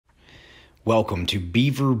Welcome to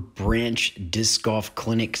Beaver Branch Disc Golf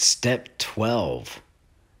Clinic Step 12,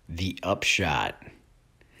 the upshot.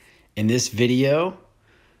 In this video,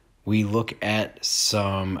 we look at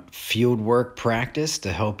some field work practice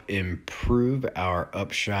to help improve our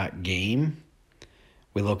upshot game.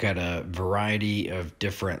 We look at a variety of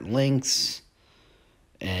different lengths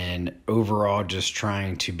and overall just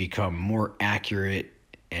trying to become more accurate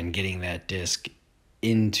and getting that disc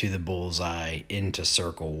into the bullseye, into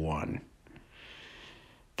circle one.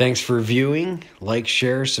 Thanks for viewing. Like,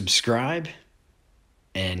 share, subscribe.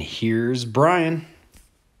 And here's Brian.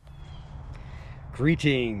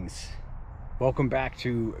 Greetings. Welcome back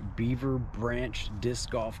to Beaver Branch Disc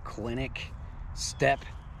Golf Clinic, Step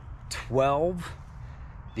 12,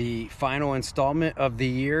 the final installment of the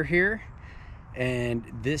year here. And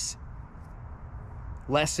this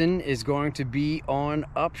lesson is going to be on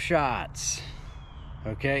upshots.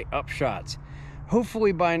 Okay, upshots.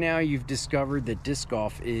 Hopefully by now you've discovered that disc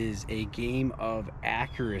golf is a game of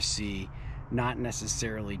accuracy, not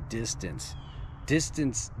necessarily distance.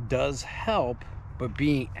 Distance does help, but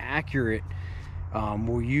being accurate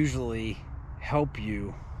will usually help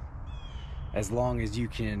you as long as you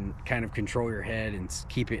can kind of control your head and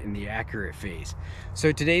keep it in the accurate phase.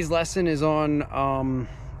 So today's lesson is on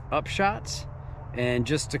upshots, and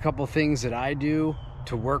just a couple things that I do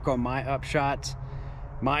to work on my upshots.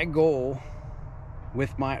 My goal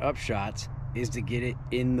with my upshots is to get it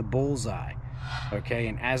in the bullseye. Okay,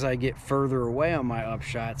 and as I get further away on my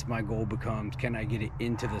upshots, my goal becomes, can I get it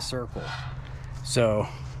into the circle? So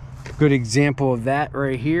a good example of that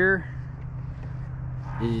right here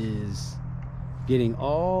is getting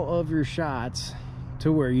all of your shots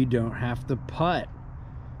to where you don't have to putt.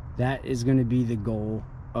 That is going to be the goal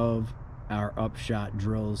of our upshot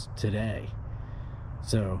drills today.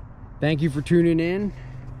 So thank you for tuning in,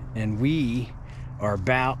 and we are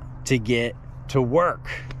about to get to work.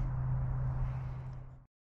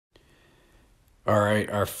 All right,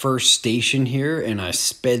 our first station here, and I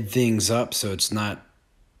sped things up so it's not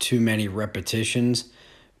too many repetitions,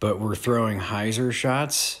 but we're throwing hyzer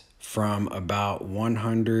shots from about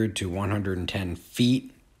 100 to 110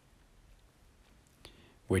 feet,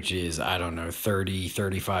 which is, I don't know, 30,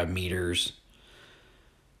 35 meters.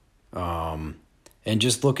 And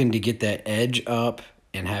just looking to get that edge up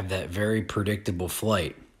and have that very predictable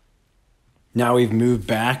flight. Now we've moved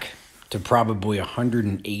back to probably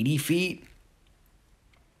 180 feet.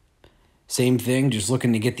 Same thing, just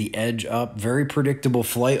looking to get the edge up. Very predictable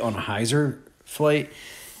flight on a hyzer flight.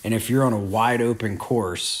 And if you're on a wide open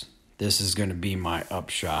course, this is going to be my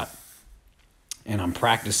upshot. And I'm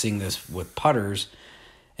practicing this with putters.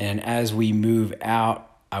 And as we move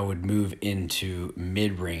out, I would move into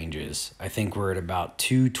mid-ranges. I think we're at about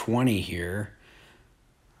 220 here.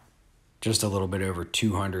 Just a little bit over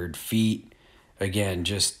 200 feet. Again,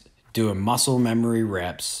 just doing muscle memory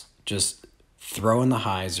reps, just throwing the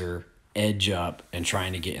hyzer, edge up, and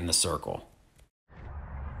trying to get in the circle.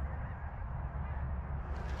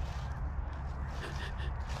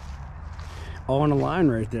 All on a line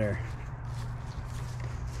right there.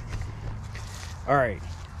 All right.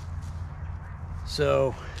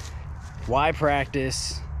 So, why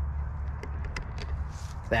practice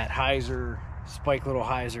that hyzer, spike little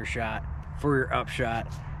hyzer shot for your upshot?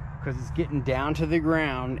 Because it's getting down to the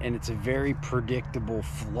ground and it's a very predictable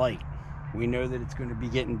flight. We know that it's going to be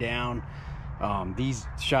getting down. These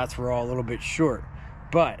shots were all a little bit short,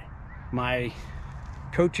 but my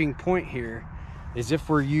coaching point here is if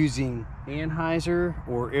we're using anhyzer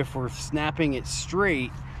or if we're snapping it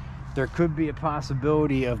straight, there could be a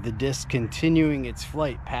possibility of the disc continuing its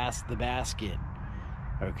flight past the basket.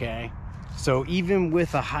 Okay, so even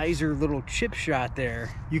with a hyzer little chip shot there,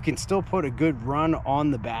 you can still put a good run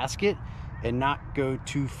on the basket and not go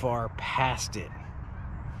too far past it.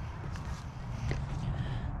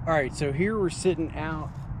 All right, so here we're sitting out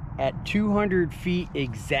at 200 feet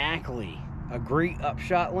exactly, a great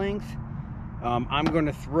upshot length. I'm going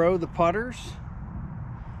to throw the putters,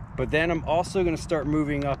 but then I'm also going to start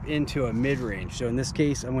moving up into a mid-range. So in this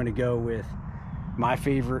case, I'm going to go with my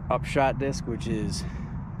favorite upshot disc, which is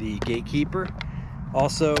the Gatekeeper.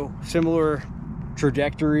 Also, similar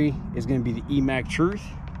trajectory is going to be the EMAC Truth.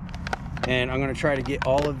 And I'm going to try to get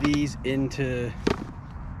all of these into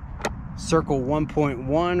circle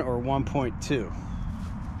 1.1 or 1.2.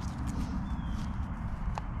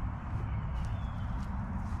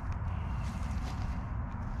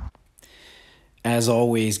 As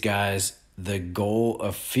always, guys, the goal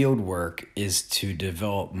of field work is to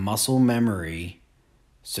develop muscle memory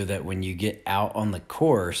so that when you get out on the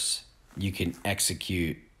course, you can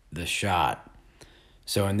execute the shot.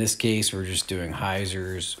 So in this case, we're just doing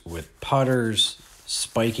hyzers with putters,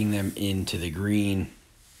 spiking them into the green.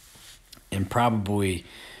 And probably,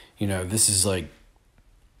 you know, this is like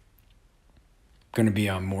going to be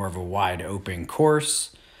on more of a wide open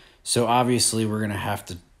course. So obviously we're going to have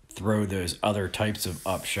to throw those other types of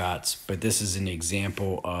upshots, but this is an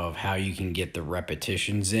example of how you can get the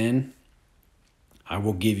repetitions in. I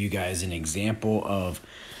will give you guys an example of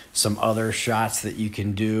some other shots that you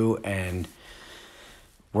can do and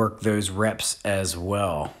work those reps as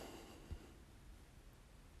well.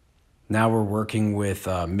 Now we're working with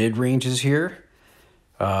mid-ranges here.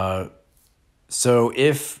 So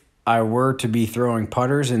if I were to be throwing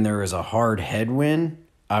putters and there is a hard headwind,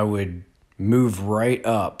 I would move right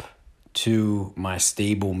up to my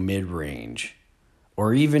stable mid-range,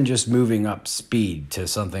 or even just moving up speed to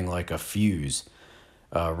something like a fuse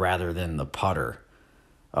rather than the putter.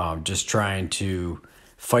 Just trying to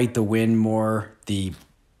fight the wind more.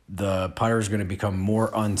 The putter is going to become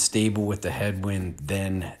more unstable with the headwind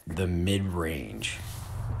than the mid-range.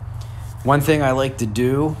 One thing I like to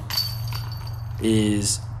do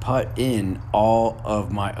is putt in all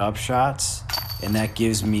of my upshots, and that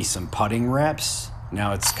gives me some putting reps.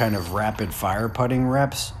 Now it's kind of rapid fire putting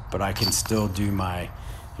reps, but I can still do my,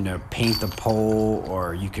 you know, paint the pole,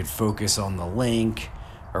 or you could focus on the link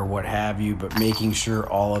or what have you, but making sure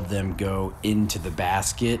all of them go into the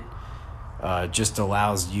basket just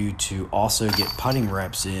allows you to also get putting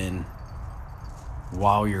reps in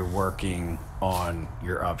while you're working on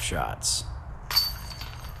your upshots.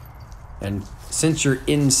 And since you're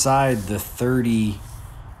inside the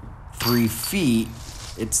 33 feet,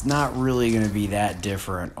 it's not really going to be that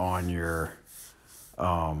different on your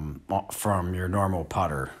from your normal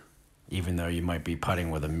putter, even though you might be putting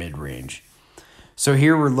with a mid-range. So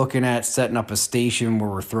here we're looking at setting up a station where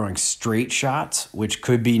we're throwing straight shots, which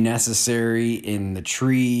could be necessary in the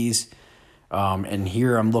trees. And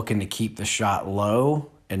here I'm looking to keep the shot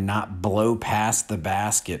low and not blow past the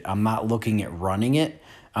basket. I'm not looking at running it.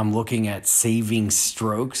 I'm looking at saving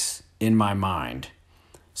strokes in my mind.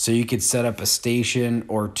 So you could set up a station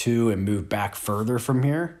or two and move back further from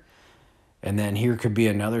here. And then here could be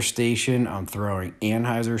another station. I'm throwing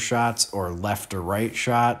anhyzer shots or left to right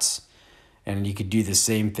shots. And you could do the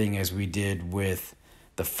same thing as we did with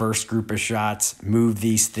the first group of shots. Move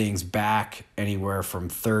these things back anywhere from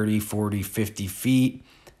 30, 40, 50 feet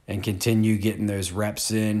and continue getting those reps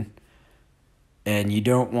in. And you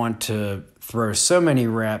don't want to throw so many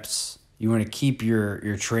reps. You want to keep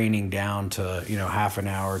your training down to, you know, half an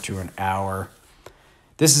hour to an hour.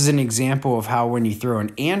 This is an example of how when you throw an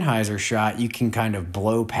anhyzer shot, you can kind of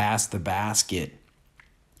blow past the basket,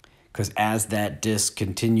 because as that disc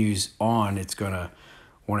continues on, it's going to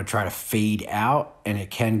want to try to fade out, and it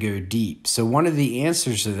can go deep. So one of the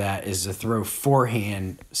answers to that is to throw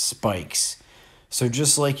forehand spikes. So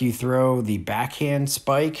just like you throw the backhand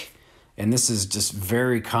spike, and this is just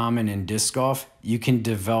very common in disc golf, you can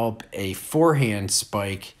develop a forehand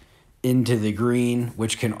spike into the green,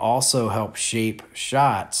 which can also help shape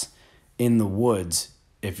shots in the woods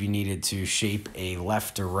if you needed to shape a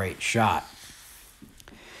left to right shot.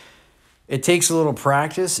 It takes a little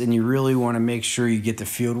practice, and you really want to make sure you get the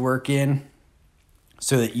field work in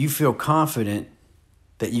so that you feel confident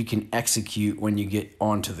that you can execute when you get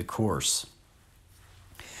onto the course.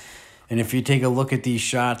 And if you take a look at these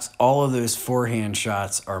shots, all of those forehand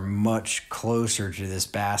shots are much closer to this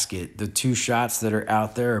basket. The two shots that are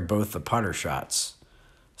out there are both the putter shots.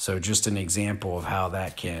 So just an example of how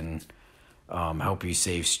that can help you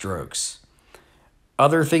save strokes.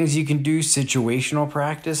 Other things you can do, situational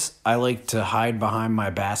practice. I like to hide behind my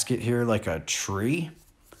basket here like a tree.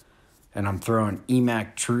 And I'm throwing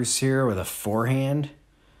EMAC Truce here with a forehand.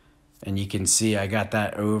 And you can see I got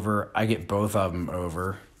that over. I get both of them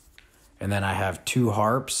over. And then I have two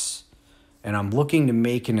harps. And I'm looking to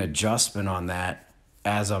make an adjustment on that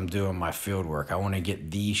as I'm doing my field work. I want to get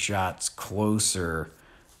these shots closer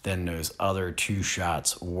than those other two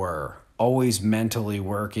shots were. Always mentally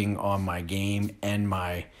working on my game and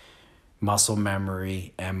my muscle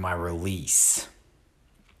memory and my release.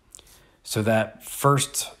 So that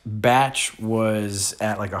first batch was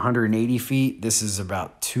at like 180 feet. This is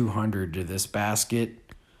about 200 to this basket,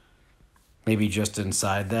 maybe just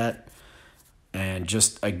inside that. And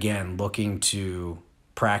just, again, looking to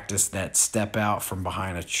practice that step out from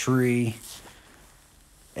behind a tree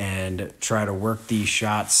and try to work these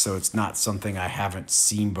shots so it's not something I haven't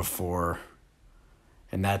seen before.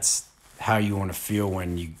 And that's how you want to feel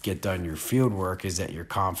when you get done your field work, is that you're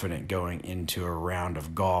confident going into a round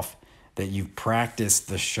of golf, that you've practiced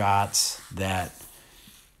the shots that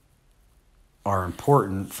are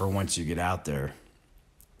important for once you get out there.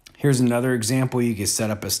 Here's another example. You could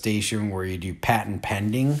set up a station where you do patent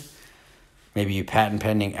pending. Maybe you patent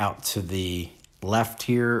pending out to the left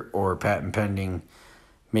here, or patent pending,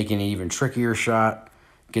 making an even trickier shot.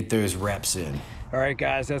 Get those reps in. All right,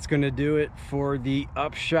 guys, that's going to do it for the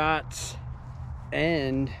upshots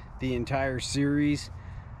and the entire series.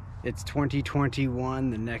 It's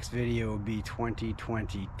 2021. The next video will be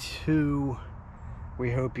 2022.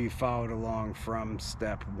 We hope you followed along from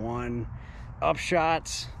step 1.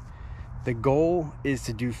 Upshots. The goal is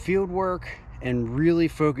to do field work and really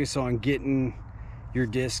focus on getting your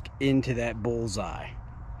disc into that bullseye.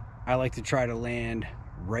 I like to try to land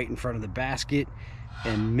right in front of the basket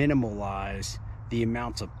and minimalize the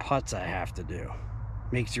amounts of putts I have to do.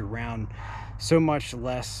 Makes your round so much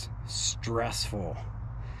less stressful.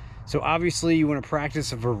 So obviously you want to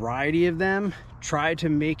practice a variety of them. Try to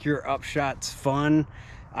make your upshots fun.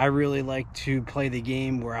 I really like to play the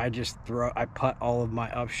game where I putt all of my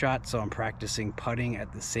upshots, so I'm practicing putting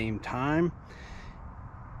at the same time.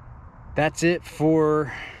 That's it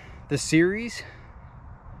for the series.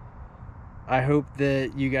 I hope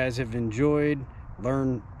that you guys have enjoyed,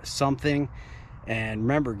 learned something, and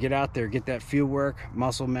remember, get out there, get that field work,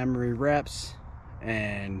 muscle memory reps,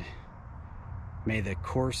 and may the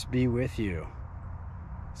course be with you.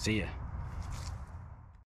 See ya.